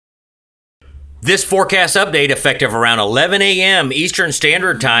This forecast update effective around 11 a.m. Eastern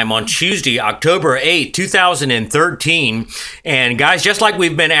Standard Time on Tuesday, October 8, 2013. And guys, just like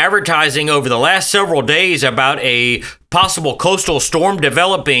we've been advertising over the last several days about a possible coastal storm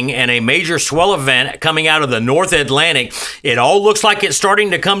developing and a major swell event coming out of the North Atlantic, it all looks like it's starting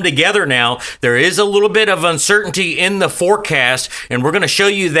to come together now. There is a little bit of uncertainty in the forecast, and we're going to show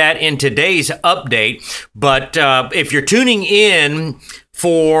you that in today's update. But if you're tuning in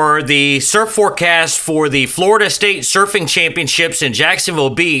for the surf forecast for the Florida State Surfing Championships in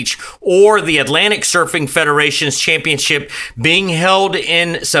Jacksonville Beach or the Atlantic Surfing Federation's Championship being held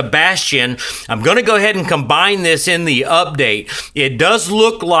in Sebastian, I'm going to go ahead and combine this in the update. It does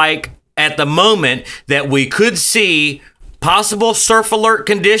look like at the moment that we could see possible surf alert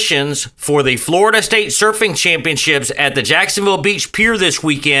conditions for the Florida State Surfing Championships at the Jacksonville Beach Pier this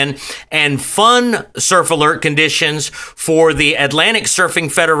weekend, and fun surf alert conditions for the Atlantic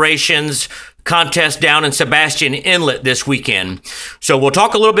Surfing Federation's contest down in Sebastian Inlet this weekend. So we'll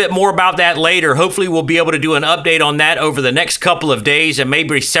talk a little bit more about that later. Hopefully we'll be able to do an update on that over the next couple of days and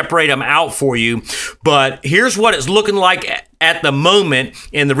maybe separate them out for you. But here's what it's looking like at the moment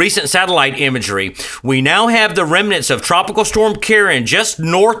in the recent satellite imagery. We now have the remnants of Tropical Storm Karen just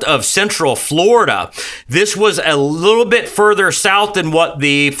north of central Florida. This was a little bit further south than what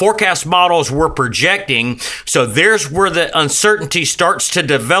the forecast models were projecting. So there's where the uncertainty starts to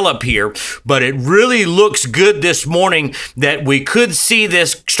develop here. But it really looks good this morning that we could see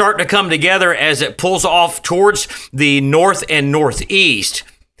this start to come together as it pulls off towards the north and northeast.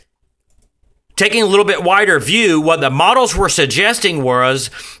 Taking a little bit wider view, what the models were suggesting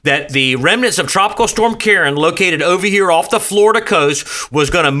was that the remnants of Tropical Storm Karen located over here off the Florida coast was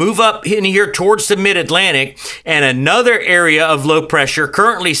going to move up in here towards the mid-Atlantic, and another area of low pressure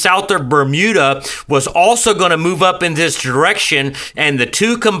currently south of Bermuda was also going to move up in this direction, and the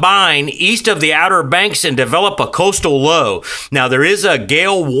two combine east of the Outer Banks and develop a coastal low. Now, there is a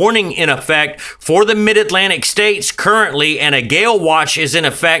gale warning in effect for the mid-Atlantic states currently, and a gale watch is in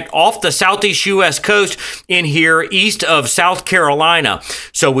effect off the southeast U.S. coast in here east of South Carolina.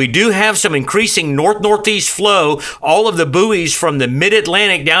 So we do have some increasing north-northeast flow. All of the buoys from the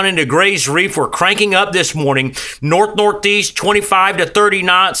mid-Atlantic down into Gray's Reef were cranking up this morning. North-northeast 25 to 30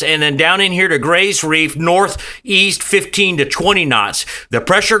 knots, and then down in here to Gray's Reef, northeast 15 to 20 knots. The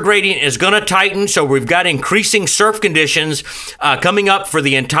pressure gradient is going to tighten, so we've got increasing surf conditions coming up for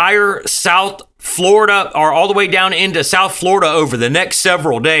the entire South Florida, or all the way down into South Florida over the next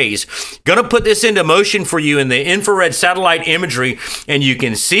several days. Gonna put this into motion for you in the infrared satellite imagery, and you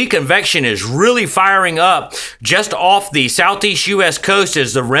can see convection is really firing up just off the southeast U.S. coast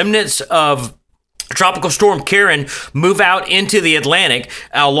as the remnants of Tropical Storm Karen move out into the Atlantic,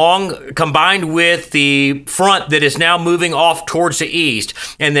 combined with the front that is now moving off towards the east.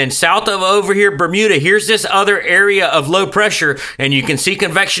 And then south of over here, Bermuda, here's this other area of low pressure, and you can see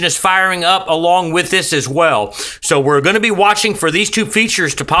convection is firing up along with this as well. So we're going to be watching for these two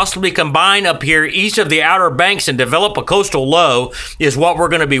features to possibly combine up here east of the Outer Banks and develop a coastal low is what we're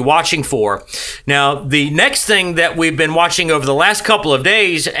going to be watching for. Now, the next thing that we've been watching over the last couple of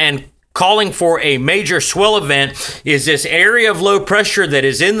days and calling for a major swell event is this area of low pressure that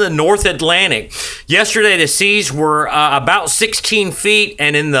is in the North Atlantic. Yesterday, the seas were about 16 feet,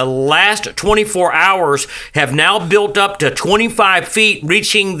 and in the last 24 hours have now built up to 25 feet,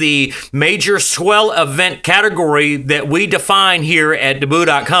 reaching the major swell event category that we define here at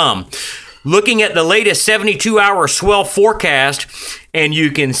Deboo.com. Looking at the latest 72-hour swell forecast, and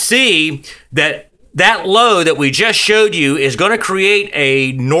you can see that that low that we just showed you is going to create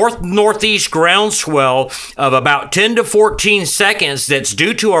a north-northeast groundswell of about 10 to 14 seconds that's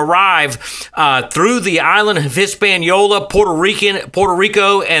due to arrive through the island of Hispaniola, Puerto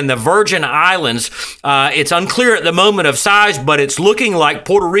Rico, and the Virgin Islands. It's unclear at the moment of size, but it's looking like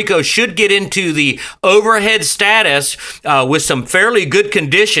Puerto Rico should get into the overhead status with some fairly good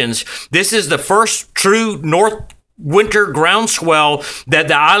conditions. This is the first true winter groundswell that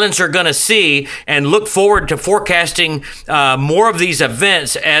the islands are going to see, and look forward to forecasting more of these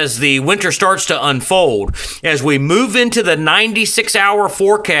events as the winter starts to unfold. As we move into the 96-hour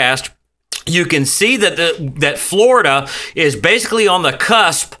forecast, you can see that Florida is basically on the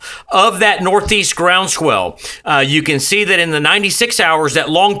cusp of that northeast groundswell. You can see that in the 96 hours, that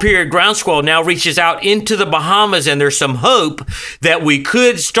long period groundswell now reaches out into the Bahamas, and there's some hope that we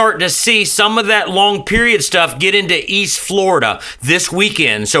could start to see some of that long period stuff get into East Florida this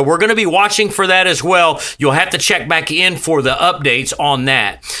weekend. So we're going to be watching for that as well. You'll have to check back in for the updates on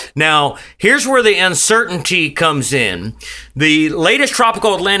that. Now, here's where the uncertainty comes in. The latest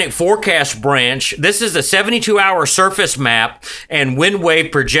Tropical Atlantic Forecast Branch, this is the 72-hour surface map and wind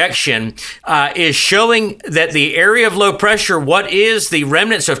wave projection projection is showing that the area of low pressure, what is the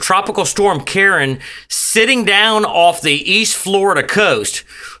remnants of Tropical Storm Karen, sitting down off the East Florida coast.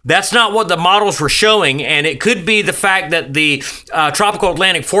 That's not what the models were showing, and it could be the fact that the Tropical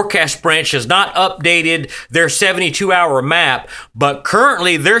Atlantic Forecast Branch has not updated their 72-hour map, but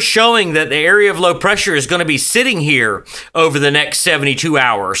currently they're showing that the area of low pressure is going to be sitting here over the next 72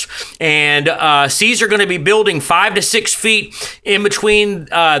 hours. And seas are going to be building 5 to 6 feet in between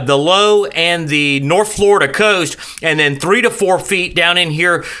the low and the North Florida coast, and then 3 to 4 feet down in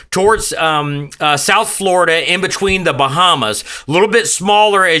here towards South Florida in between the Bahamas. A little bit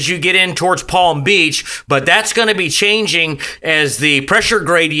smaller as you get in towards Palm Beach, but that's going to be changing as the pressure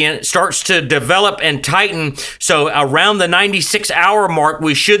gradient starts to develop and tighten. So around the 96-hour mark,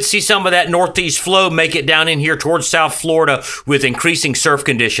 we should see some of that northeast flow make it down in here towards South Florida with increasing surf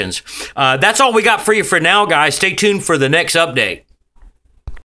conditions. That's all we got for you for now, guys. Stay tuned for the next update.